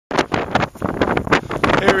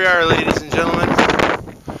Here we are, ladies and gentlemen.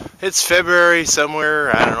 It's February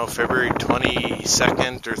somewhere, I don't know, February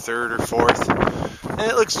 22nd or 3rd or 4th. And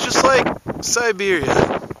it looks just like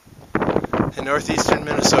Siberia in northeastern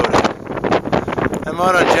Minnesota. I'm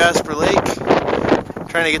out on Jasper Lake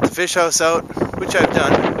trying to get the fish house out, which I've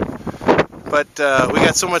done. But we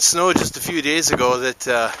got so much snow just a few days ago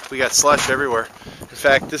that we got slush everywhere. In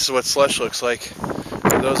fact, this is what slush looks like,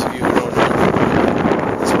 for those of you who don't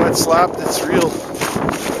know. It's wet slop that's real,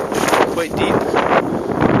 quite deep.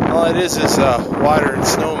 All it is water and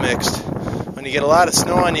snow mixed. When you get a lot of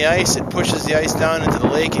snow on the ice, it pushes the ice down into the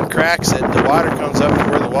lake and cracks it. The water comes up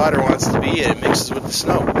to where the water wants to be, and it mixes with the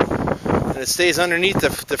snow. And it stays underneath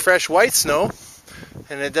the fresh white snow,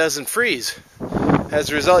 and it doesn't freeze.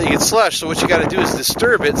 As a result, you get slush, so what you got to do is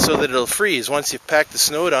disturb it so that it'll freeze. Once you pack the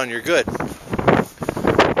snow down, you're good.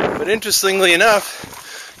 But interestingly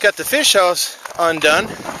enough, got the fish house undone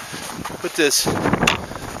with this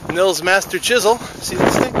Nils Master Chisel. See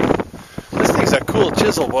this thing? This thing's a cool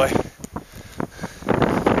chisel, boy.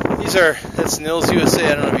 That's Nils USA.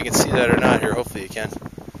 I don't know if you can see that or not here. Hopefully you can.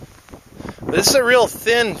 But this is a real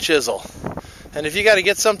thin chisel. And if you got to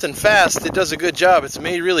get something fast, it does a good job. It's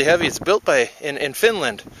made really heavy. It's built in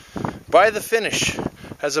Finland by the Finnish,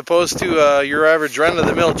 as opposed to your average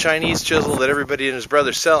run-of-the-mill Chinese chisel that everybody and his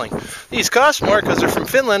brother's selling. These cost more because they're from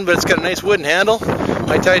Finland, but it's got a nice wooden handle.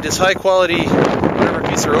 I tied this high-quality whatever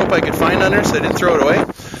piece of rope I could find under, so I didn't throw it away.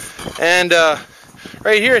 And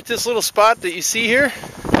right here at this little spot that you see here,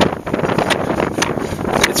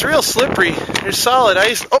 it's real slippery. There's solid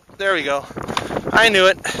ice. Oh, there we go. I knew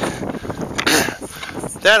it.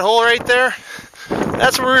 That hole right there,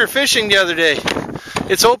 that's where we were fishing the other day.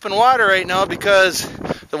 It's open water right now because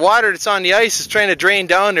the water that's on the ice is trying to drain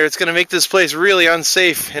down there. It's going to make this place really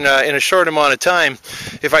unsafe in a short amount of time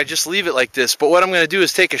if I just leave it like this. But what I'm going to do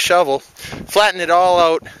is take a shovel, flatten it all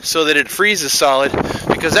out so that it freezes solid,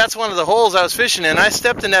 because that's one of the holes I was fishing in. I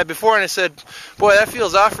stepped in that before and I said, boy, that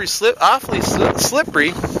feels awfully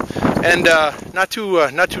slippery. And not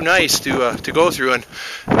too nice to go through. And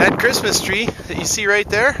that Christmas tree that you see right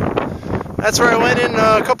there, that's where I went in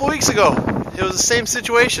a couple weeks ago. It was the same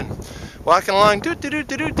situation. Walking along,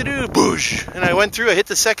 boosh, and I went through. I hit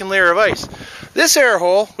the second layer of ice. This air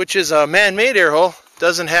hole, which is a man-made air hole,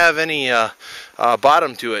 doesn't have any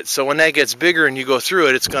bottom to it. So when that gets bigger and you go through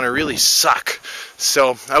it, it's going to really suck.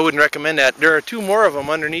 So I wouldn't recommend that. There are two more of them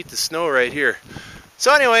underneath the snow right here.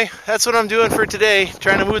 So anyway, that's what I'm doing for today,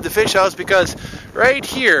 trying to move the fish house, because right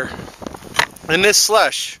here in this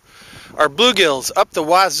slush are bluegills up the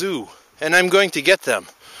wazoo, and I'm going to get them.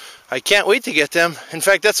 I can't wait to get them. In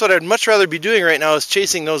fact, that's what I'd much rather be doing right now, is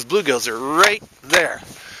chasing those bluegills. They're right there.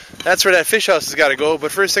 That's where that fish house has got to go,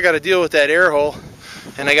 but first I got to deal with that air hole,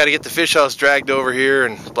 and I got to get the fish house dragged over here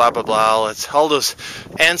and blah, blah, blah. It's all those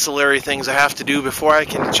ancillary things I have to do before I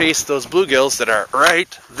can chase those bluegills that are right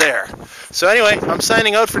there. So anyway, I'm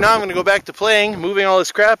signing out for now. I'm going to go back to playing, moving all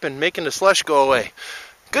this crap, and making the slush go away.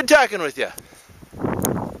 Good talking with you.